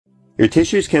Your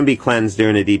tissues can be cleansed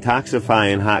during a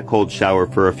detoxifying hot-cold shower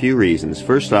for a few reasons.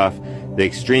 First off, the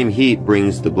extreme heat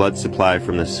brings the blood supply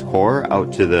from the core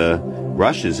out to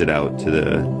rushes it out to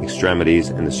the extremities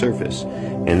and the surface.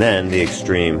 And then the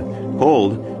extreme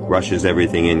cold rushes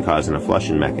everything in, causing a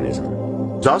flushing mechanism.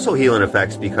 There's also healing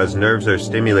effects because nerves are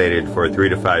stimulated for 3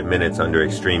 to 5 minutes under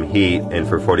extreme heat and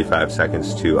for 45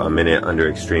 seconds to a minute under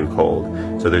extreme cold.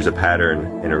 So there's a pattern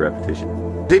and a repetition.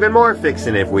 There's even more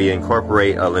fixing if we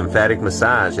incorporate a lymphatic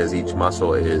massage as each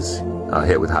muscle is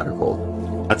hit with hot or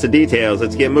cold. Lots of details,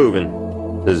 let's get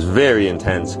moving. This is very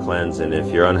intense cleanse, and if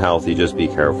you're unhealthy, just be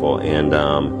careful and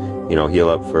you know, heal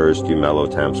up first, do mellow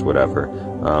temps, whatever.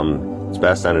 It's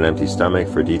best on an empty stomach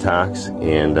for detox,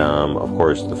 and of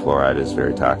course the fluoride is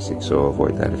very toxic, so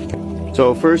avoid that if you can.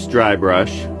 So first, dry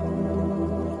brush.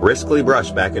 Briskly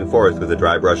brush back and forth with a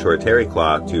dry brush or a terry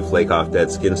cloth to flake off dead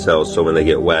skin cells so when they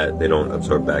get wet, they don't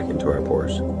absorb back into our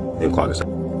pores and clog us up.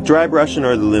 Dry brushing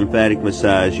or the lymphatic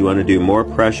massage, you want to do more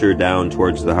pressure down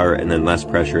towards the heart and then less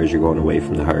pressure as you're going away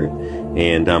from the heart.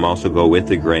 And also go with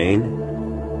the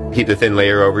grain. Keep the thin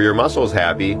layer over your muscles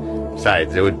happy.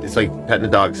 Sides, it's like petting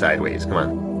a dog sideways, come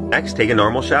on. Next, take a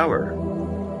normal shower.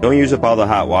 Don't use up all the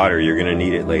hot water, you're going to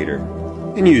need it later.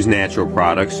 And use natural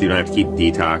products so you don't have to keep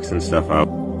detox and stuff out.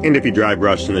 And if you dry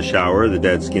brush in the shower, the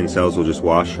dead skin cells will just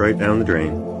wash right down the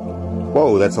drain.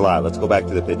 Whoa, that's a lot. Let's go back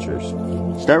to the pictures.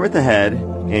 Start with the head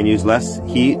and use less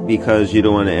heat because you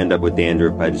don't want to end up with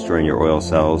dandruff by destroying your oil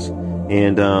cells.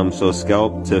 And so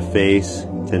scalp to face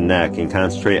to neck, and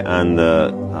concentrate on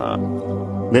the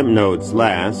lymph nodes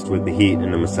last with the heat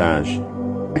and the massage.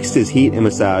 Next is heat and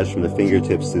massage from the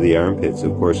fingertips to the armpits,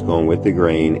 of course going with the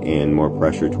grain and more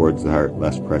pressure towards the heart,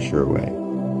 less pressure away.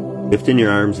 Lifting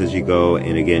your arms as you go,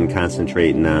 and again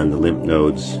concentrating on the lymph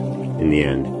nodes in the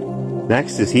end.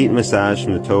 Next is heat and massage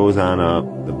from the toes on up,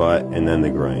 the butt, and then the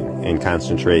groin, and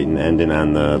concentrating ending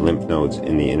on the lymph nodes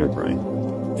in the inner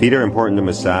groin. Feet are important to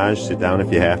massage. Sit down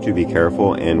if you have to, be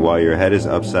careful, and while your head is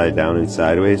upside down and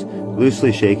sideways,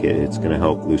 loosely shake it. It's going to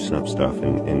help loosen up stuff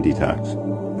and detox.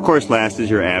 Of course, last is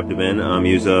your abdomen.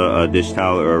 Use a dish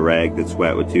towel or a rag that's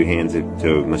wet with 2 hands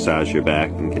to massage your back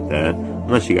and get that.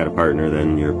 Unless you got a partner,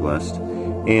 then you're blessed.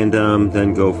 And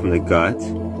then go from the gut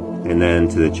and then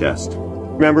to the chest.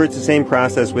 Remember, it's the same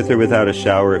process with or without a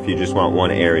shower if you just want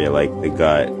one area like the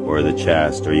gut or the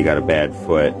chest, or you got a bad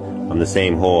foot. The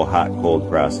same whole hot-cold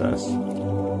process.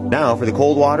 Now for the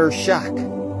cold water shock.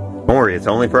 Don't worry, it's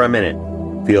only for a minute.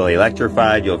 Feel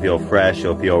electrified, you'll feel fresh,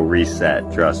 you'll feel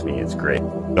reset. Trust me, it's great.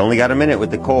 You only got a minute with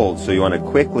the cold, so you want to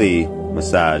quickly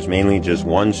massage, mainly just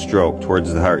one stroke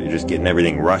towards the heart. You're just getting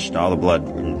everything rushed, all the blood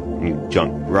and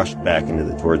junk rushed back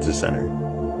into towards the center.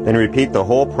 Then repeat the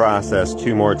whole process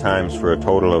 2 more times for a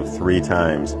total of 3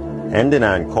 times. Ending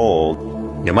on cold.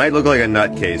 You might look like a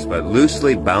nutcase, but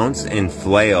loosely bounce and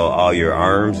flail all your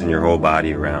arms and your whole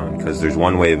body around, because there's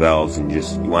one-way valves and you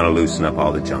want to loosen up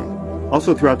all the junk.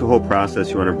 Also, throughout the whole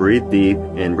process, you want to breathe deep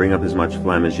and bring up as much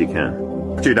phlegm as you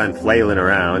can. After you're done flailing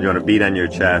around, you want to beat on your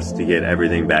chest to get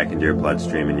everything back into your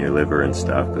bloodstream and your liver and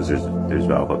stuff, because there's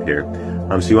valve up here.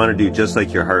 So you want to do just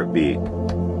like your heartbeat.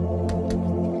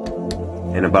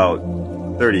 And about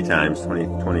 30 times, 20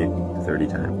 to 30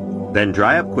 times. Then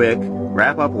dry up quick,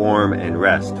 wrap up warm, and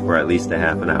rest for at least a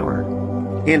half an hour.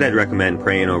 And I'd recommend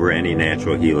praying over any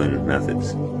natural healing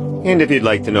methods. And if you'd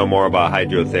like to know more about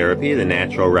hydrotherapy, the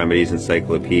Natural Remedies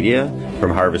Encyclopedia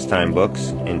from Harvest Time Books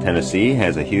in Tennessee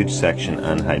has a huge section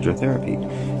on hydrotherapy.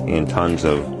 And tons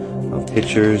of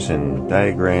pictures and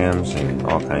diagrams and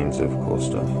all kinds of cool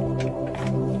stuff.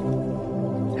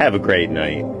 Have a great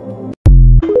night.